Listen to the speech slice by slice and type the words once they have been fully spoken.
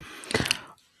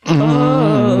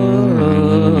Oh,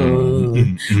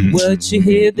 what you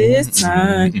hear this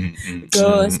time?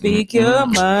 Go and speak your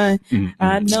mind.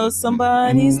 I know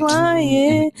somebody's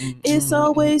lying. It's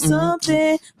always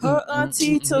something. Her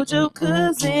auntie told your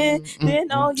cousin.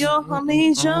 Then all your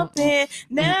homies jumping.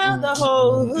 Now the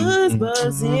whole hood's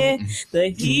buzzing. The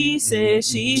he said,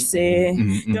 she said.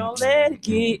 Don't let it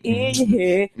get in your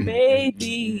head,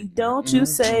 baby. Don't you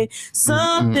say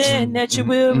something that you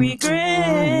will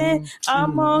regret.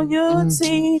 I'm on your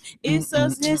team. It's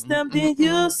us against them, then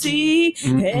you'll see.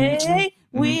 Hey,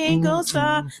 we ain't gonna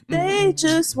stop. They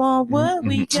just want what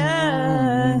we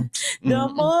got. The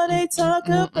more they talk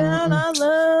about our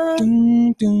love,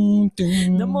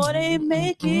 the more they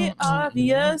make it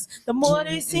obvious. The more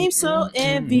they seem so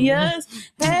envious.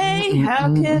 Hey,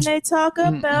 how can they talk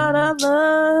about our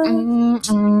love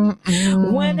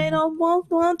when they don't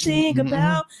want one thing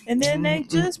about, and then they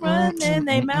just run in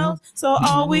their mouth? So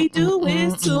all we do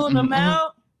is tune them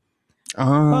out.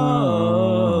 Oh,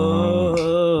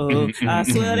 I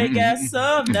swear they got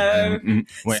some nerve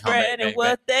spreading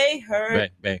what they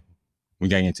heard. Babe, we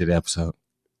got into the episode.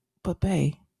 But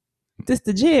babe, this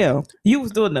the jail. You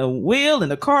was doing the wheel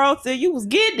and the Carlton. You was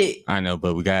getting it. I know,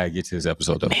 but we gotta get to this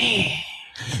episode though. Man.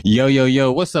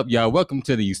 Yo, what's up, y'all? Welcome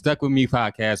to the You Stuck With Me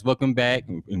podcast. Welcome back.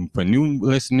 And for new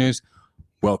listeners,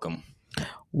 welcome.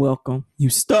 You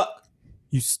stuck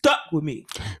with me.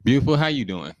 Beautiful, how you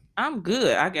doing? I'm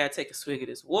good. I gotta take a swig of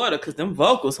this water because them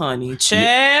vocals, honey.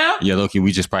 Child. Yeah, Loki,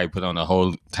 we just probably put on a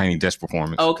whole tiny desk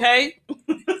performance. Okay.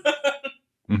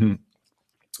 But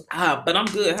I'm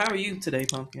good. How are you today,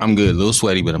 Pumpkin? I'm good. A little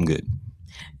sweaty, but I'm good.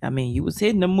 I mean, you was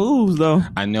hitting the moves, though.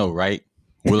 I know, right?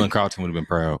 Will and Carlton would have been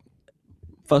proud.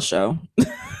 For sure.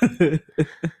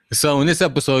 So in this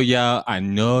episode, y'all, I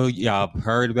know y'all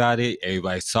heard about it.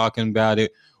 Everybody's talking about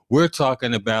it. We're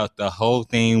talking about the whole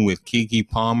thing with Keke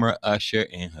Palmer, Usher,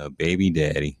 and her baby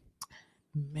daddy.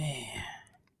 Man.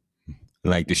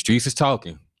 Like, the streets is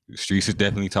talking. The streets is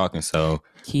definitely talking, so.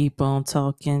 Keep on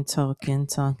talking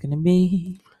to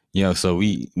me. So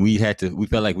we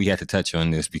felt like we had to touch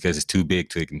on this because it's too big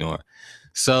to ignore.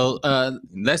 So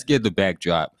let's get the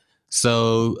backdrop.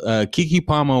 So Keke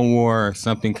Palmer wore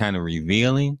something kind of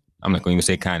revealing. I'm not going to even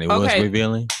say kind of, it was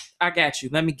revealing. I got you.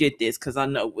 Let me get this because I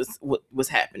know what's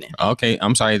happening. Okay,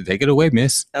 I'm sorry. Take it away,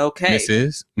 miss. Okay.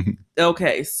 Mrs.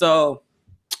 Okay, so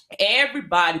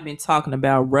everybody been talking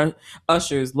about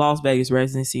Usher's Las Vegas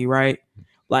residency, right?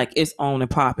 Like, it's on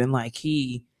and popping. Like,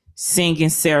 he singing,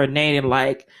 serenading.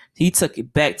 Like, he took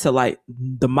it back to, like,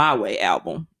 the My Way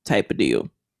album type of deal.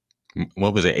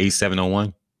 What was it,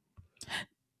 8701?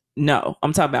 No,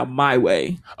 I'm talking about My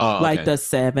Way. Oh, okay. Like the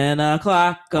 7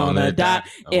 o'clock on the dot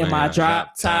in my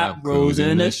drop top,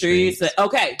 cruising the streets.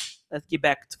 Okay, let's get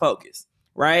back to focus,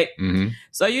 right? Mm-hmm.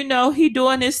 So, he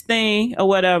doing this thing or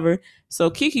whatever. So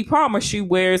Keke Palmer, she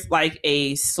wears like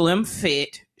a slim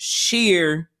fit,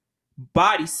 sheer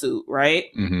bodysuit, right?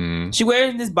 Mm-hmm. She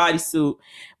wears this bodysuit,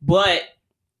 but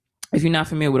if you're not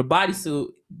familiar with a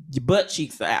bodysuit, your butt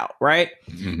cheeks are out, right?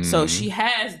 Mm-hmm. So she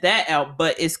has that out,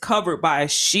 but it's covered by a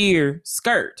sheer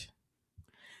skirt.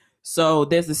 So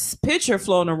there's this picture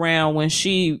floating around when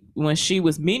she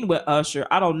was meeting with Usher.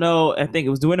 I don't know. I think it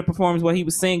was during the performance while he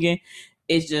was singing.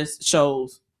 It just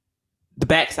shows the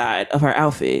backside of her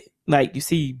outfit. Like, you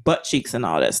see butt cheeks and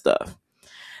all that stuff.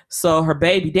 So her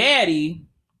baby daddy,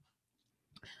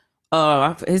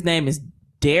 his name is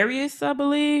Darius, I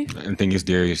believe. I think it's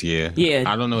Darius, yeah. Yeah.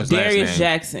 I don't know his Darius last name.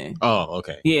 Jackson. Oh,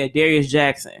 okay. Yeah, Darius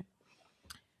Jackson.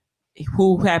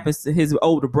 Who happens to his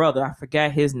older brother. I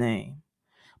forgot his name.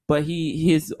 But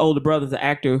his older brother's an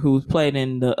actor who's played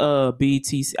in the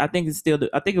BET. I think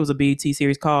it was a BET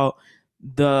series called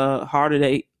The Harder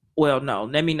They. Well, no,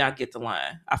 let me not get the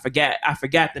line. I forgot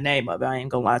the name of it. I ain't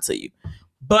gonna lie to you.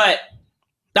 But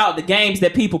the games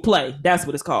that people play, that's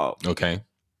what it's called. Okay.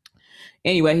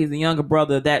 Anyway, he's the younger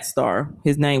brother of that star.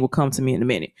 His name will come to me in a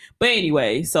minute. But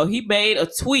anyway, so he made a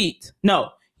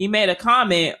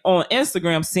comment on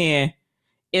Instagram saying,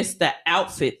 "It's the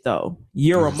outfit though.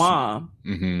 You're a mom."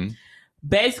 Mm-hmm.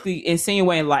 Basically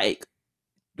insinuating like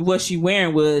what she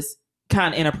wearing was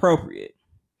kind of inappropriate.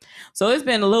 So it's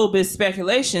been a little bit of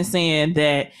speculation saying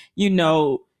that,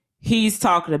 he's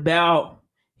talking about,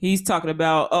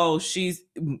 oh, she's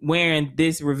wearing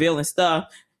this revealing stuff.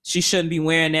 She shouldn't be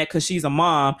wearing that because she's a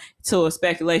mom, to a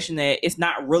speculation that it's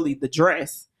not really the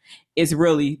dress. It's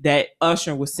really that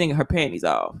Usher was singing her panties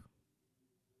off.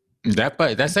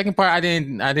 That second part I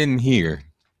didn't hear.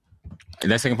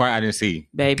 That second part I didn't see.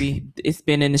 Baby, it's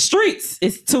been in the streets.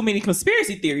 It's too many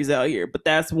conspiracy theories out here, but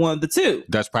that's one of the two.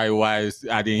 That's probably why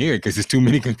I didn't hear it, because it's too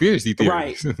many conspiracy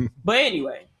theories. Right. But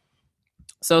anyway,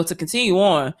 So to continue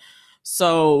on,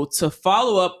 so to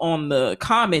follow up on the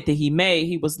comment that he made,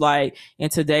 he was like, in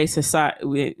today's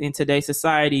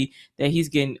society, that he's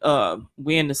getting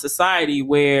we're in a society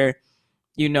where,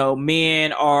 you know,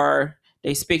 men are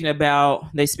speaking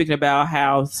about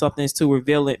how something's too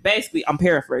revealing. Basically, I'm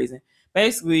paraphrasing.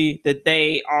 Basically, that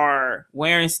they are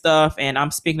wearing stuff, and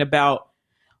I'm speaking about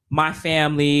my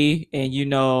family and, you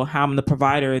know, how I'm the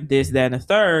provider of this, that, and the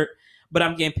third, but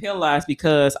I'm getting penalized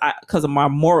because of my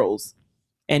morals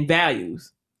and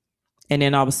values. And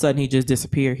then all of a sudden he just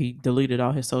disappeared. He deleted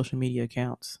all his social media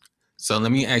accounts. So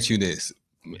let me ask you this.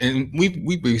 And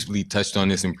we briefly touched on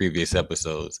this in previous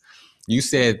episodes. You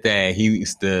said that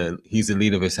he's the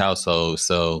leader of his household.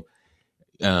 So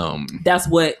that's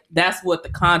what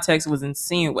the context was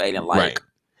insinuating. Like, right.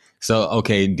 So,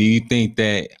 okay, do you think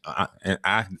that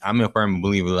I'm a firm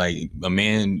believer, like, a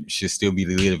man should still be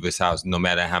the leader of his house no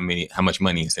matter how much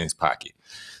money is in his pocket?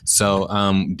 So,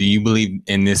 do you believe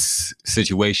in this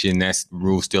situation that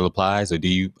rule still applies, or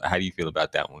how do you feel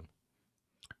about that one?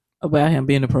 About him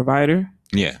being a provider?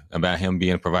 Yeah, about him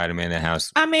being a provider man in the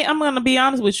house. I mean, I'm going to be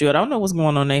honest with you. I don't know what's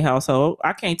going on in their household.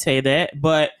 I can't tell you that.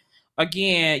 But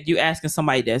again, you asking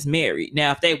somebody that's married.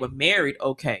 Now, if they were married,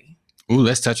 okay. Ooh,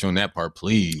 let's touch on that part,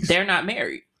 please. They're not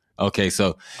married. Okay,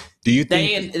 so do you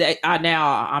think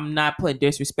now I'm not putting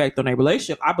disrespect on their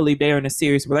relationship. I believe they're in a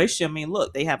serious relationship. I mean,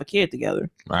 look, they have a kid together.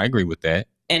 I agree with that.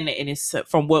 And it's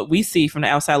from what we see from the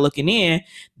outside looking in,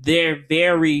 they're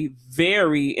very,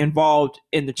 very involved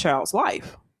in the child's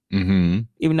life. Mm-hmm.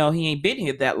 Even though he ain't been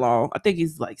here that long. I think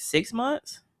he's like 6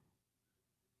 months.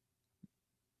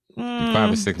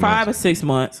 5 or 6 months. 5 or 6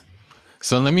 months.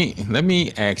 So let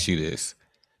me ask you this.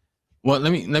 Well,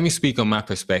 let me speak on my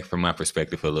perspective from my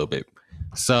perspective for a little bit.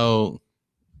 So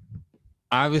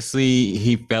obviously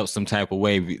he felt some type of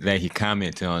way that he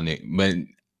commented on it, but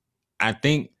I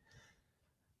think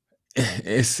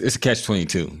it's a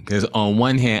catch-22 because on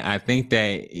one hand, I think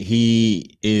that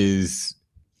he is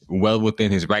well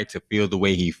within his right to feel the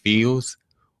way he feels,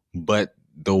 but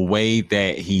the way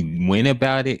that he went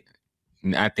about it,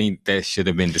 I think that should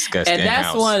have been discussed. And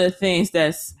that's one of the things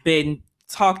that's been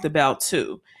talked about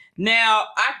too. Now,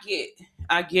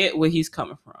 I get where he's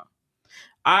coming from.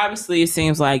 Obviously, it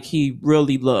seems like he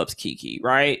really loves Keke,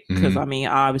 right? Because, I mean,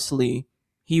 obviously,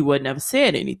 he would never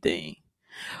said anything.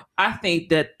 I think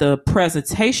that the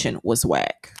presentation was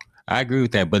whack. I agree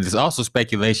with that, but there's also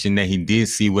speculation that he did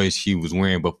see what she was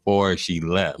wearing before she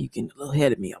left. You getting a little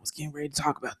ahead of me. I was getting ready to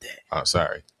talk about that. Oh,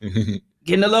 sorry.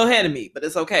 Getting a little ahead of me, but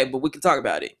it's okay. But we can talk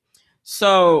about it.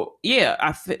 So, yeah,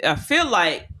 I feel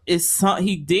like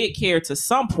he did care to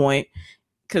some point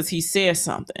because he said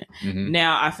something. Mm-hmm.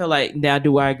 Now, I feel like,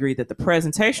 do I agree that the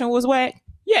presentation was whack?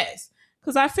 Yes.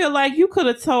 Because I feel like you could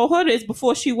have told her this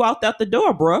before she walked out the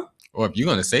door, bro. Or if you're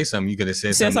going to say something, you could have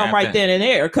said something right then and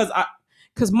there. Because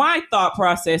my thought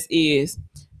process is,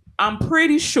 I'm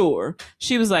pretty sure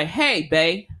she was like, hey,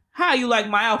 babe, how you like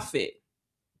my outfit?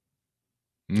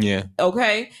 Yeah.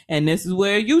 Okay. And this is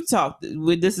where you talked.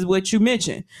 This is what you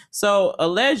mentioned. So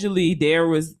allegedly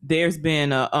there's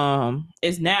been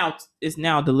it's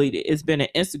now deleted. It's been an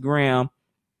Instagram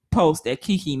post that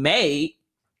Keke made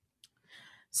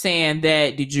saying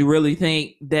that, did you really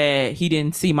think that he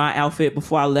didn't see my outfit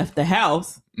before I left the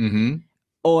house? Mm-hmm.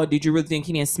 Or did you really think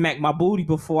he didn't smack my booty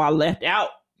before I left out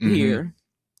here?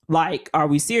 Like, are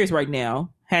we serious right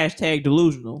now? Hashtag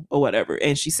delusional or whatever.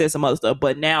 And she said some other stuff,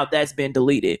 but now that's been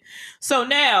deleted. So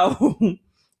now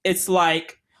it's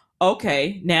like,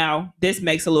 okay, now this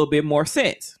makes a little bit more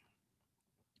sense.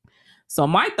 So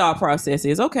my thought process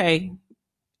is, okay,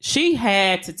 she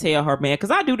had to tell her man,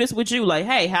 because I do this with you, like,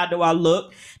 hey, how do I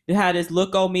look? How does this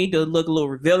look on me? Does it look a little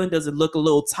revealing? Does it look a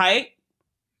little tight?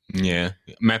 Yeah.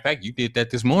 Matter of fact, you did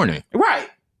that this morning. Right.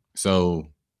 So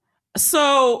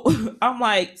I'm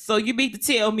like, so you mean to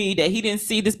tell me that he didn't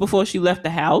see this before she left the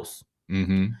house?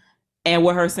 Mm-hmm. And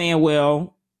with her saying,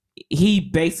 well, he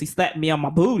basically slapped me on my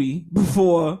booty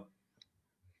before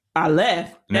I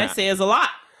left. Now, that says a lot.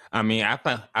 I mean,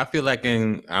 I feel like,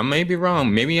 and I may be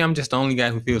wrong. Maybe I'm just the only guy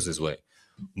who feels this way.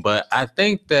 But I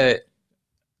think that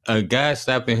a guy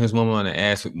slapping his woman on the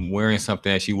ass wearing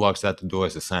something as she walks out the door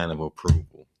is a sign of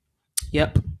approval.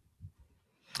 Yep.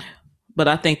 But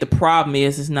I think the problem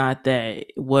is, it's not that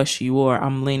what she wore.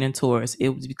 I'm leaning towards it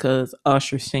was because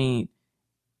Usher seen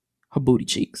her booty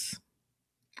cheeks.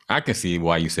 I can see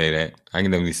why you say that. I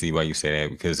can definitely see why you say that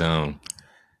because,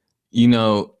 you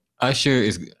know, Usher.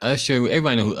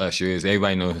 Everybody knows who Usher is.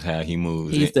 Everybody knows how he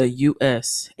moves. He's the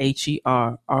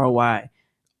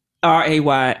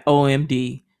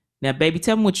USHERRAYOMD. Now, baby,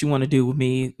 tell me what you want to do with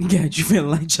me. Got you feeling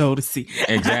like Jodeci.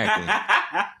 Exactly.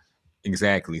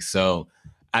 Exactly. So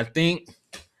I think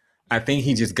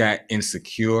he just got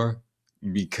insecure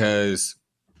because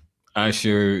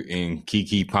Usher and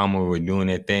Keke Palmer were doing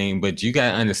their thing. But you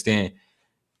gotta understand,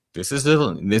 this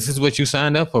is what you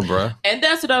signed up for, bro. And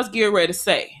that's what I was getting ready to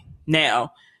say.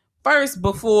 Now, first,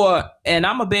 before, and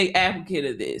I'm a big advocate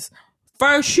of this.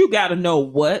 First, you got to know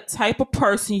what type of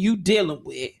person you dealing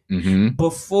with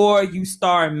before you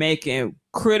start making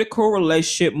critical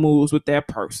relationship moves with that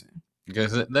person.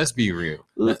 Because let's be real,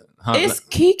 it's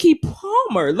Keke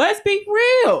Palmer. Let's be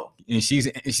real. And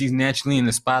she's naturally in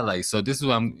the spotlight. So this is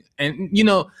what and you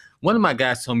know, one of my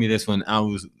guys told me this when I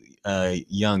was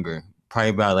younger,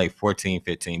 probably about like 14,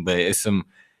 15. But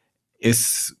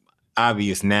it's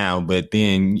obvious now. But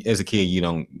then as a kid, you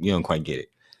don't quite get it.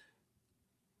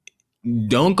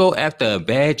 Don't go after a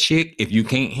bad chick if you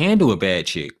can't handle a bad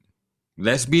chick.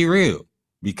 Let's be real.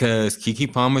 Because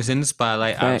Keke Palmer's in the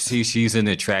spotlight. Facts. Obviously, she's an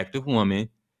attractive woman.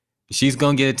 She's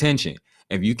gonna get attention.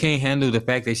 If you can't handle the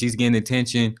fact that she's getting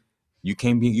attention, you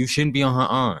shouldn't be on her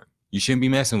arm. You shouldn't be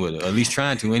messing with her, or at least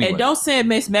trying to anyway. And don't send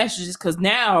mixed messages, because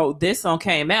now this song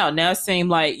came out. Now it seemed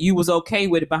like you was okay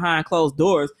with it behind closed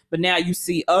doors, but now you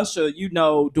see Usher,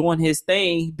 doing his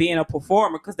thing, being a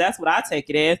performer, because that's what I take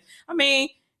it as. I mean,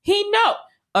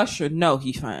 Usher know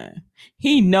he fine.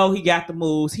 He know he got the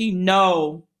moves. He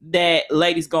know that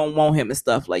ladies gonna want him and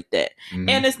stuff like that.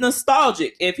 And it's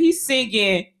nostalgic. If he's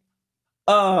singing,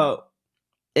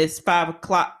 it's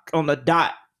 5:00 on the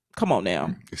dot. Come on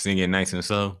now. You're singing Nice and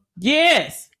Slow?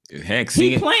 Yes. Heck,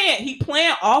 he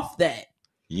playing off that.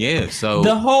 Yeah, so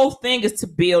the whole thing is to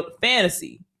build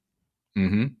fantasy.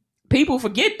 People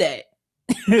forget that.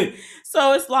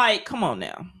 So it's like, come on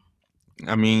now.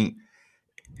 I mean,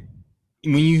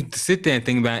 when you sit there and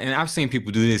think about it, and I've seen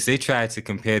people do this, they try to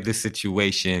compare this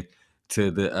situation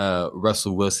to the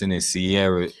Russell Wilson and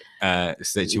Ciara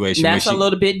situation. That's a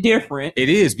little bit different. It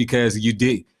is, because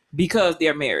because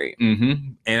they're married.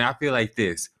 And I feel like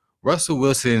this.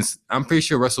 I'm pretty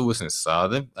sure Russell Wilson saw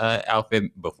the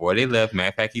outfit before they left. Matter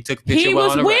of fact, he took a picture. He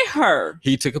was with her.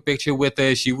 He took a picture with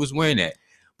her. She was wearing that.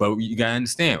 But you gotta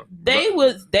understand, they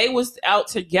was out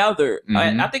together.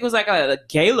 I think it was like a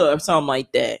gala or something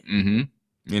like that. And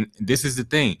this is the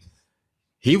thing.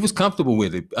 He was comfortable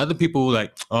with it. Other people were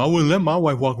like, "Oh, I wouldn't let my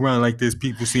wife walk around like this."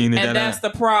 People seeing it, and that's the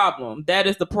problem. That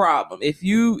is the problem. If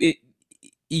you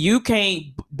can't,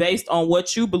 based on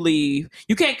what you believe,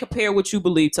 you can't compare what you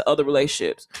believe to other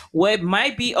relationships. What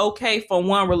might be okay for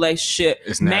one relationship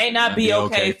may not be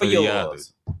okay for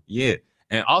yours. Yeah,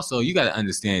 and also you got to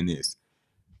understand this.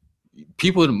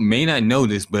 People may not know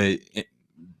this, but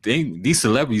these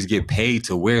celebrities get paid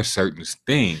to wear certain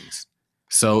things.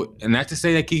 So, and not to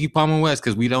say that Keke Palmer was,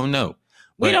 because we don't know.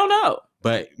 We don't know.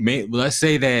 But let's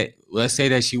say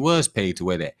that she was paid to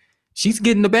wear that. She's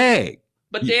getting the bag.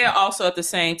 But they're also at the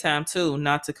same time too,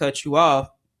 not to cut you off.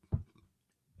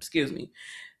 Excuse me.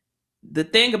 The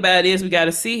thing about it is, we got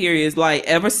to see here is, like,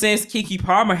 ever since Keke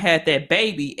Palmer had that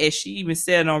baby, as she even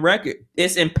said on record,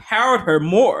 it's empowered her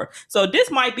more. So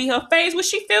this might be her phase where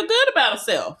she feel good about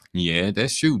herself. Yeah,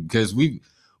 that's true, because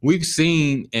we've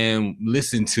seen and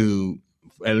listened to,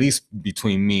 at least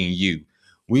between me and you,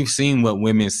 we've seen what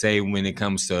women say when it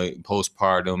comes to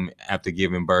postpartum after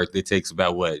giving birth. It takes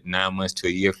about 9 months to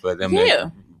a year for them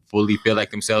to fully feel like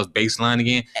themselves, baseline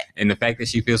again. And the fact that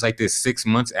she feels like this 6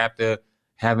 months after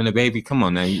having a baby, come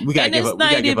on now, we gotta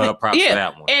give her props for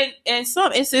that one. And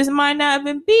some instances might not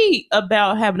even be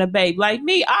about having a baby. Like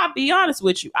me, I'll be honest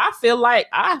with you, I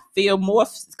feel more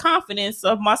confidence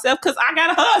of myself because I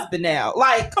got a husband now.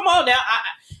 Like, come on now,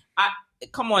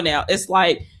 come on now. It's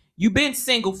like, you've been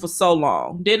single for so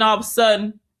long, then all of a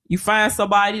sudden you find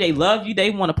somebody, they love you, they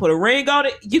want to put a ring on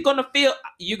it. You're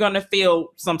gonna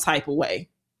feel some type of way.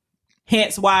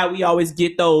 Hence why we always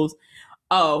get those,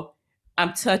 oh,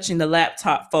 I'm touching the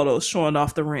laptop photos showing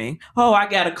off the ring. Oh, I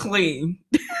gotta clean.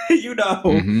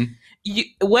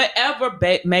 Whatever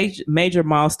major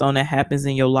milestone that happens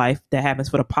in your life, that happens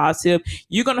for the positive,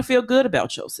 you're gonna feel good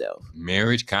about yourself.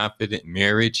 Marriage, confident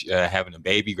marriage, having a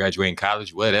baby, graduating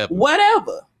college, whatever.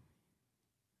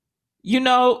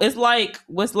 It's like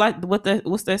what's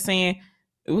that saying?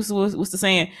 What's the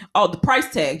saying? Oh, the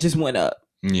price tag just went up.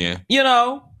 Yeah.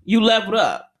 You leveled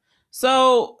up.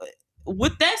 So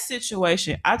with that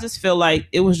situation, I just feel like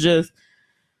it was just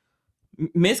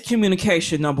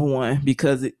miscommunication, number one,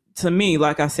 because to me,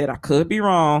 like I said, I could be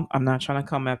wrong. I'm not trying to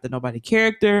come after nobody's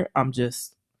character. I'm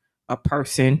just a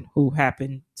person who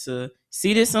happened to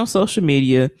see this on social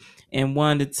media and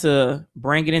wanted to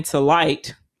bring it into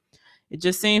light. It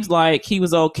just seems like he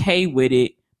was okay with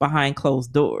it behind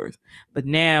closed doors. But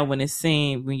now when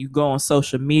you go on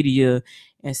social media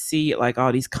and see like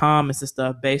all these comments and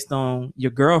stuff based on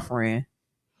your girlfriend,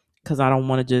 because I don't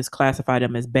want to just classify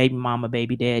them as baby mama,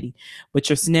 baby daddy, but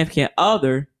your significant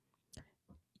other,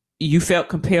 you felt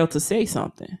compelled to say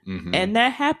something. Mm-hmm. And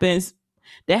that happens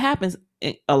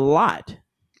a lot.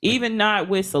 Even not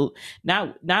with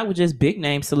just big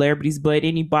name celebrities, but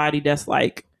anybody that's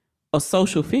like a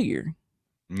social figure.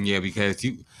 Yeah, because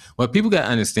what people got to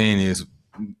understand is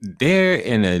they're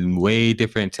in a way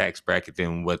different tax bracket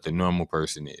than what the normal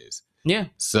person is. Yeah.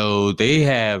 So they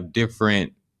have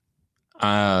different,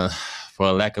 for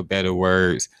lack of better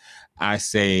words, I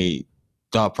say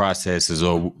thought processes,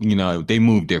 or they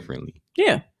move differently.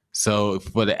 Yeah. So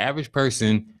for the average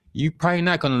person, you're probably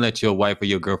not going to let your wife or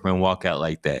your girlfriend walk out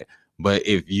like that. But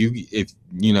if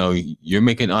you're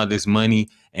making all this money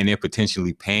and they're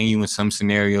potentially paying you in some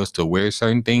scenarios to wear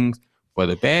certain things for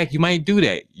the bag, you might do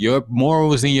that. Your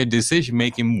morals and your decision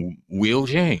making will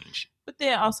change. But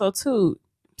then also too,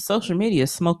 social media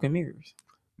is smoke and mirrors.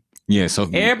 Yeah. So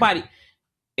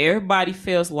everybody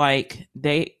feels like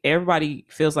they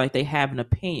have an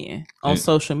opinion on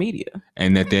social media,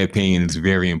 and that their opinion is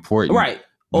very important, right?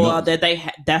 Or that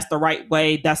that's the right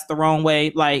way, that's the wrong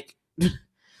way. Like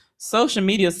social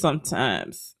media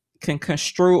sometimes can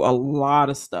construe a lot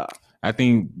of stuff. I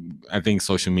think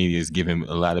social media is giving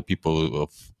a lot of people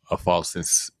a false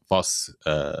sense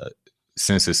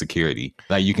of security.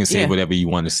 Like you can say whatever you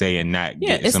want to say and not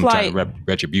get some type of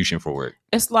retribution for it.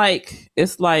 It's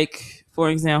like, for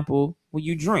example, when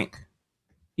you drink,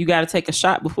 you got to take a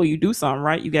shot before you do something,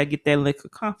 right? You got to get that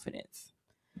liquid confidence.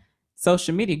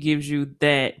 Social media gives you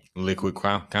that liquid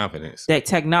confidence, that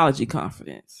technology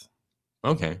confidence.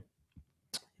 Okay.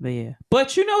 But yeah.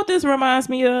 But you know what this reminds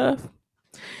me of?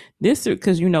 This,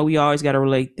 because we always got to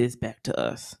relate this back to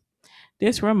us.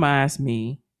 This reminds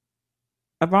me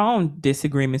of our own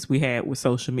disagreements we had with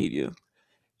social media.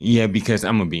 Yeah, because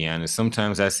I'm gonna be honest.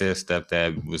 Sometimes I said stuff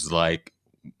that was like,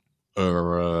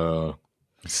 So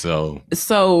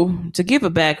to give a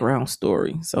background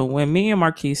story. So when me and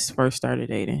Marquis first started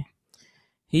dating,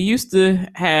 he used to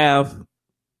have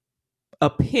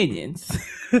opinions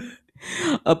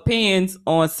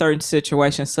on certain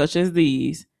situations such as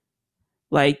these,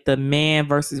 like the man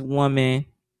versus woman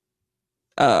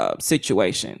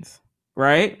situations,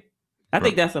 right? I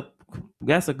think that's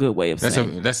a good way of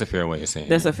saying it. That's a fair way of saying it.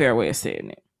 That's a fair way of saying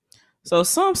it. So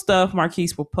some stuff Marquis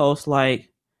will post like,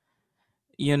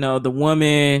 the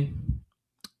woman,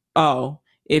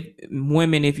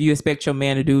 if you expect your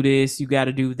man to do this, you got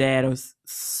to do that, or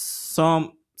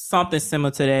something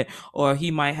similar to that. Or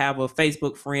he might have a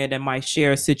Facebook friend that might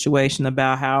share a situation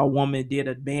about how a woman did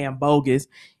a damn bogus.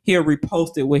 He'll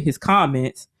repost it with his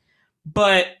comments.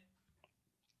 But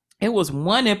it was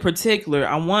one in particular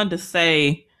I wanted to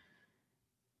say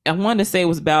it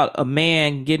was about a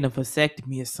man getting a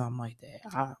vasectomy or something like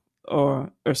that.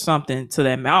 Or something to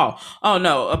that. Oh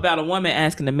no, about a woman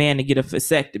asking a man to get a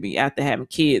vasectomy after having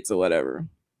kids or whatever.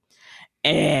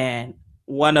 And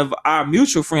one of our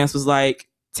mutual friends was like,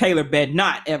 Taylor bet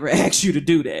not ever ask you to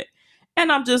do that.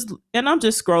 And I'm just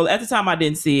scrolling. At the time I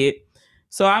didn't see it.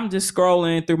 So I'm just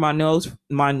scrolling through my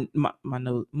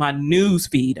news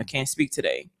feed. I can't speak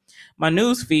today. My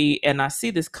news feed, and I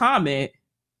see this comment,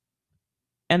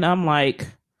 and I'm like,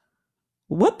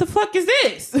 what the fuck is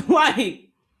this? Like,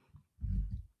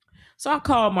 so I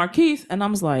called Marquis and I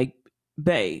was like,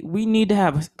 babe, we need to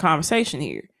have a conversation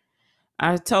here.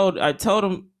 I told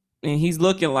him, and he's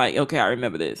looking like, okay, I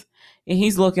remember this. And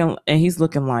he's looking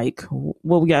like,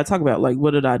 what we got to talk about? Like,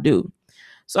 what did I do?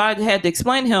 So I had to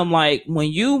explain to him, like,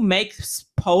 when you make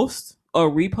posts or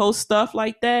repost stuff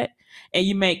like that and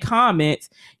you make comments,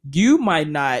 you might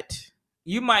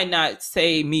not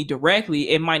say me directly.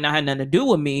 It might not have nothing to do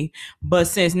with me. But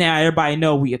since now everybody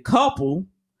know we a couple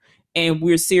and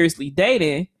we're seriously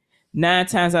dating, 9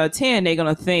 times out of 10, they're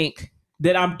going to think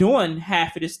that I'm doing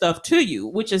half of this stuff to you,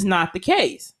 which is not the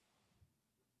case.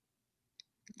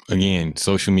 Again,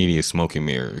 social media is smoke and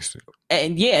mirrors.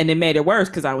 And yeah, and it made it worse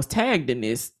because I was tagged in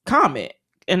this comment.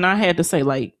 And I had to say,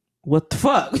 like, what the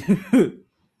fuck?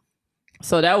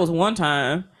 So that was one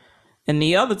time. And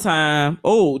the other time,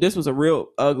 this was a real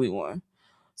ugly one.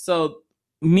 So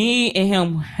me and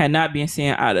him had not been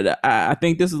seeing eye to eye. I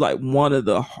think this is like one of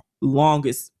the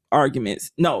longest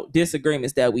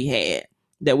disagreements that we had,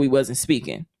 that we wasn't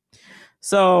speaking.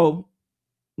 So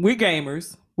we're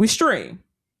gamers. We stream.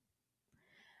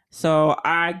 So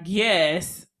I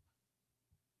guess,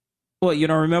 you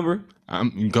don't remember?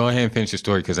 Go ahead and finish your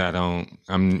story because I'm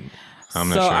not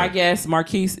sure. So I guess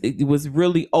Marquis was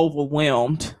really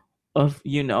overwhelmed of,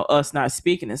 us not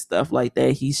speaking and stuff like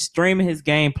that. He's streaming his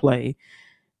gameplay.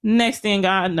 Next thing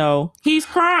I know, he's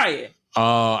crying.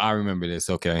 Oh, I remember this.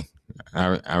 Okay.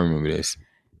 I remember this.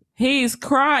 He's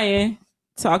crying,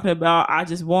 talking about I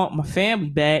just want my family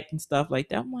back and stuff like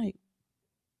that. I'm like,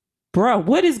 bro,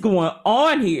 what is going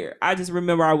on here? I just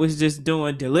remember I was just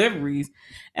doing deliveries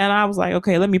and I was like,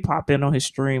 okay, let me pop in on his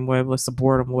stream, whatever,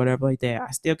 support him, whatever like that.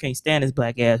 I still can't stand his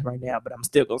black ass right now, but I'm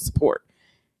still gonna support.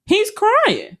 He's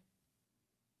crying.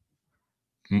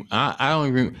 I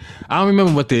don't remember. I don't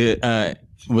remember what the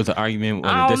argument or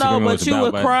the I don't know, disagreement but was you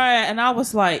about. were crying, and I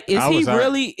was like,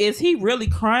 "Is he really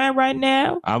crying right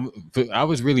now? I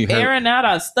was really hurt. Airing out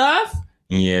our stuff."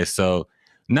 Yeah, so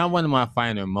not one of my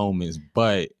finer moments,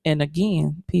 but And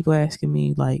again, people asking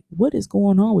me like, "What is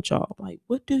going on with y'all?" Like,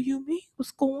 what do you mean?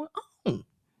 What's going on?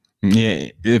 yeah,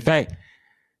 in fact,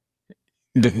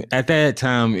 at that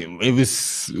time, it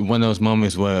was one of those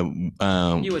moments where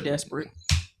You were desperate.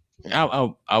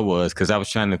 I was, because I was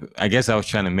trying to. I guess I was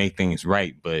trying to make things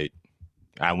right, but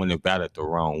I went about it the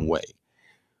wrong way.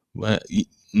 But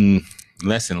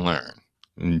lesson learned,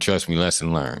 and trust me,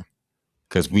 lesson learned,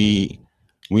 because we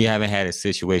haven't had a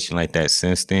situation like that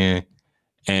since then,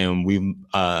 and we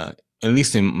at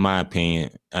least in my opinion,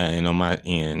 and on my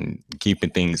end, keeping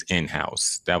things in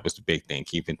house. That was the big thing,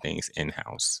 keeping things in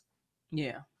house.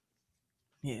 Yeah,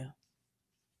 yeah,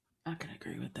 I can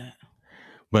agree with that.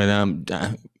 But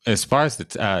as far as the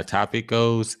topic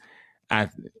goes,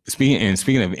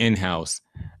 speaking of in house,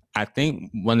 I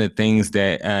think one of the things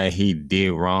that he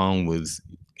did wrong was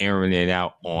airing it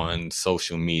out on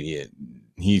social media.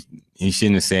 He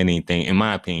shouldn't have said anything. In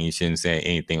my opinion, he shouldn't have said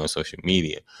anything on social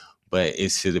media. But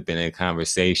it should have been a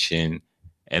conversation,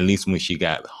 at least when she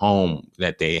got home,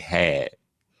 that they had.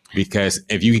 Because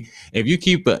if you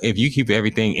keep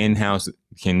everything in house,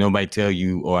 can nobody tell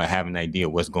you or have an idea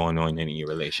what's going on in your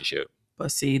relationship?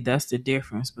 But see, that's the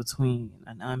difference between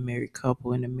an unmarried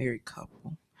couple and a married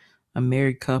couple. A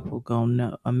married couple gonna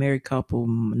know. A married couple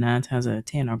 9 times out of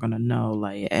 10 are gonna know.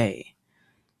 Like, hey,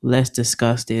 let's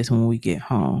discuss this when we get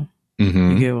home.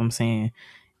 Mm-hmm. You get what I'm saying?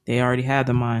 They already have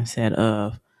the mindset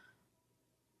of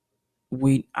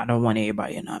I don't want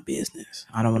everybody in our business.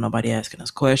 I don't want nobody asking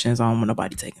us questions. I don't want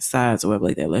nobody taking sides or whatever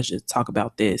like that. Let's just talk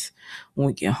about this when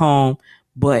we get home.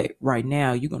 But right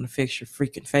now, you're gonna fix your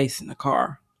freaking face in the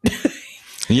car.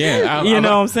 Yeah, you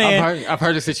know what I'm saying? I've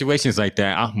heard of situations like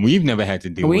that. We've never had to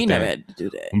deal with that. We never had to do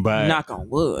that. But knock on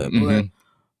wood. But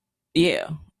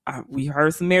yeah, we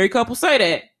heard some married couples say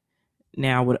that.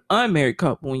 Now with an unmarried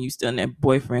couple, when you still in that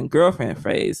boyfriend girlfriend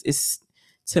phase, it's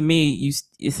to me,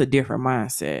 it's a different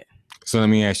mindset. So let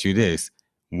me ask you this: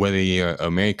 whether you're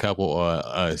a married couple or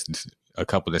a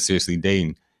couple that's seriously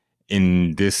dating,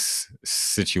 in this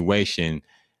situation,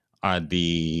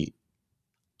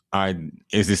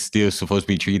 is it still supposed to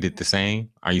be treated the same?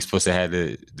 Are you supposed to have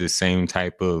the same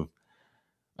type of?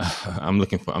 I'm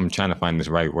trying to find this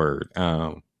right word.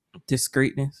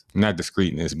 Discreetness. Not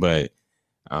discreetness, but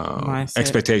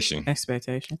expectation.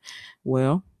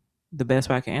 Well, the best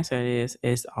way I can answer that is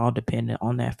it's all dependent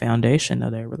on that foundation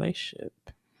of their relationship.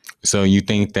 So you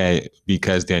think that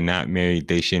because they're not married,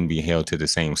 they shouldn't be held to the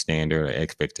same standard or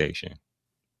expectation?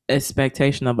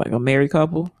 Expectation of like a married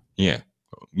couple? Yeah.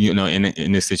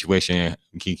 In this situation,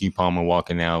 Keke Palmer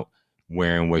walking out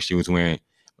wearing what she was wearing,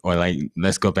 or like,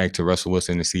 let's go back to Russell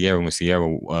Wilson and Sierra when Sierra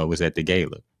was at the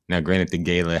gala. Now, granted, the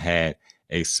gala had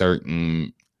a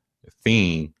certain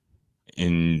theme.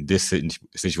 In this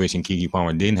situation, Keke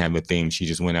Palmer didn't have a theme. She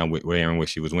just went out wearing what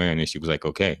she was wearing, and she was like,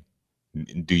 okay.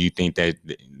 Do you think that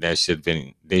they should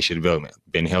have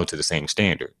been held to the same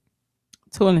standard?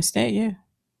 To an extent, yeah.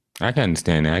 I can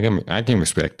understand that. I can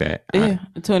respect that. Yeah,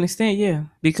 to an extent, yeah.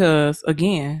 Because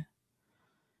again,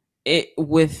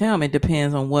 with them, it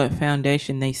depends on what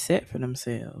foundation they set for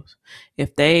themselves.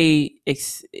 If they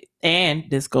and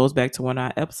this goes back to one of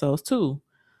our episodes too,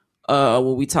 where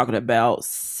we talking about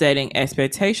setting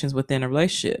expectations within a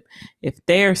relationship. If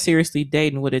they're seriously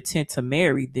dating with intent to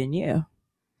marry, then yeah.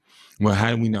 Well,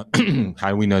 how do we know? How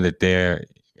do we know that they're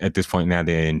at this point now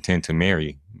they intend to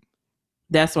marry?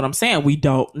 That's what I'm saying. We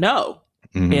don't know.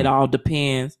 Mm-hmm. It all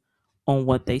depends on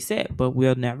what they said, but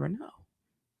we'll never know.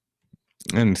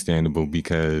 Understandable,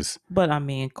 because. But I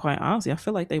mean, quite honestly, I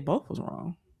feel like they both was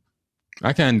wrong.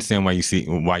 I can understand why you say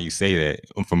that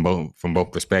from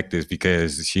both perspectives,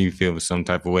 because she feels some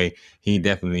type of way. He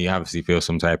definitely, obviously, feels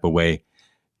some type of way.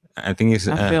 I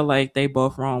feel like they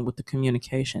both wrong with the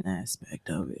communication aspect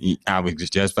of it. I was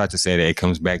just about to say that it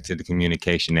comes back to the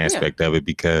communication aspect of it,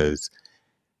 because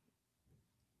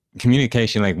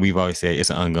communication, like we've always said, it's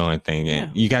an ongoing thing.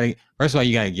 And you got to, first of all,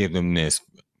 you got to give them this.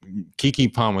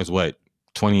 Keke Palmer's what,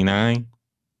 29?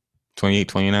 28,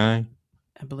 29?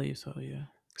 I believe so, yeah.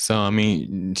 So I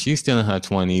mean, she's still in her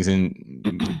 20s, and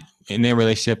in their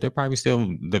relationship, they're probably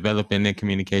still developing their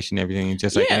communication, everything,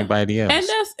 just like anybody else.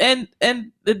 And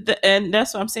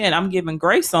that's what I'm saying. I'm giving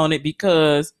grace on it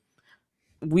because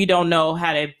we don't know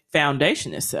how that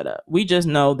foundation is set up. We just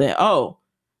know that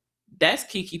that's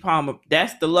Keke Palmer.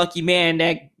 That's the lucky man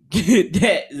that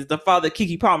is the father of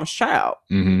Keke Palmer's child.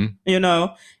 Mm-hmm. You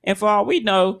know, and for all we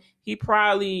know, he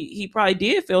probably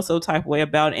did feel some type of way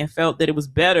about it and felt that it was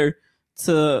better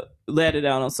to let it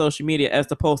out on social media as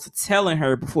opposed to telling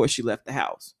her before she left the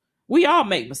house. We all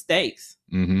make mistakes.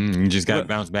 Mm-hmm. You just got to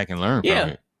bounce back and learn from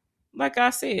it. Like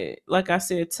I said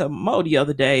to Mo the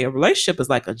other day, a relationship is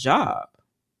like a job.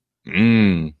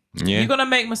 Yeah. You're gonna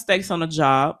make mistakes on a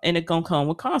job, and it's gonna come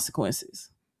with consequences.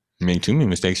 Make too many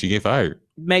mistakes, you get fired.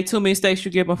 Make too many mistakes,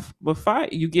 you get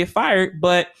fired.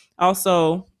 But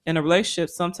also in a relationship,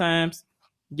 sometimes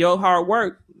your hard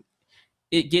work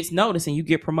it gets noticed and you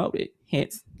get promoted.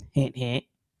 Hence, hint, hint,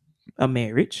 a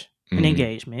marriage, an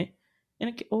engagement,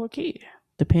 or a kid,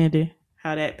 depending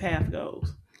how that path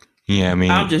goes. Yeah, I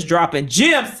mean, I'm just dropping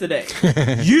gems today.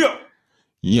 Yeah.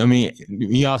 Yeah, I mean,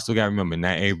 you also got to remember,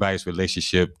 not everybody's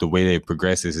relationship, the way they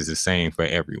progresses is the same for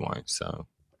everyone. So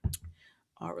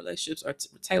our relationships are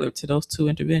tailored to those two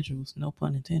individuals, no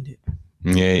pun intended.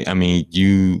 Yeah, I mean,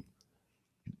 you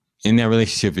in that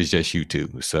relationship is just you two.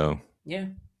 So yeah.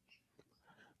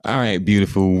 All right,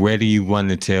 beautiful. Where do you want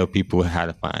to tell people how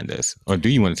to find us? Or do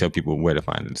you want to tell people where to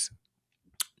find us?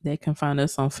 They can find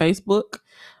us on Facebook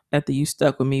at the You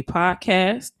Stuck With Me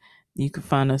podcast. You can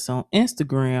find us on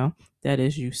Instagram. That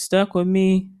is You Stuck With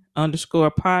Me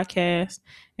 _podcast.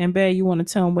 And Bae, you want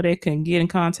to tell them where they can get in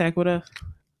contact with us?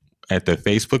 At the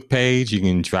Facebook page, you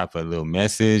can drop a little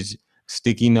message,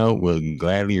 sticky note. We'll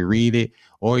gladly read it.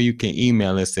 Or you can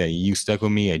email us at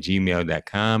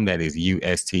youstuckwithme@gmail.com. That is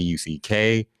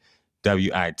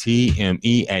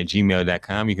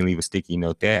USTUCKWITME@gmail.com. You can leave a sticky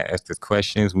note there. Ask us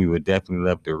questions. We would definitely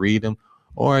love to read them.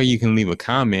 Or you can leave a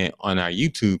comment on our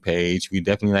YouTube page. We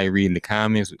definitely like reading the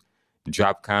comments.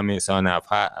 Drop comments on our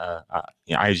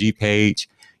IG page.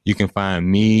 You can find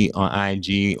me on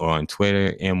IG or on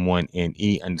Twitter,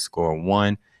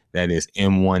 M1NE_1. That is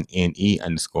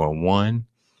M1NE_1.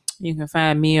 You can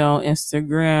find me on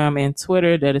Instagram and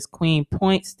Twitter. That is Queen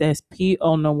Points. That's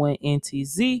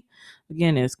PO_NTZ.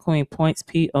 Again, it's Queen Points,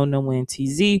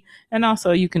 PO_NTZ. And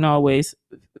also, you can always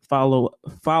follow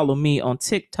me on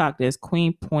TikTok. That's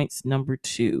Queen Points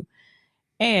 #2.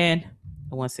 And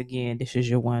once again, this is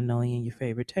your one and only and your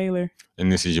favorite Taylor.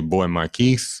 And this is your boy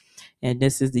Marquis. And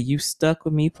this is the You Stuck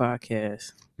With Me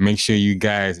podcast. Make sure you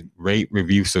guys rate,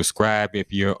 review, subscribe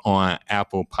if you're on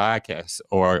Apple Podcasts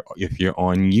or if you're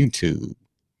on YouTube.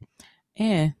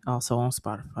 And also on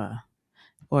Spotify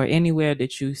or anywhere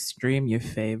that you stream your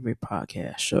favorite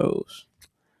podcast shows.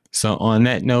 So on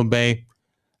that note, Bae,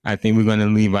 I think we're going to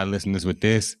leave our listeners with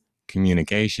this.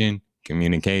 Communication,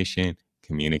 communication,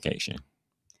 communication.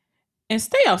 And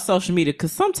stay off social media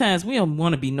because sometimes we don't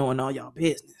want to be knowing all y'all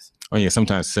business. Oh, yeah.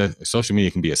 Sometimes social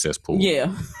media can be a cesspool.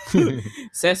 Yeah.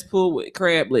 Cesspool with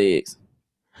crab legs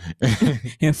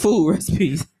and food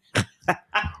recipes.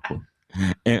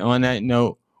 And on that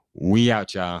note, we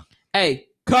out, y'all. Hey,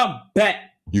 come back.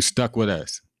 You stuck with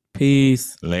us.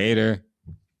 Peace. Later.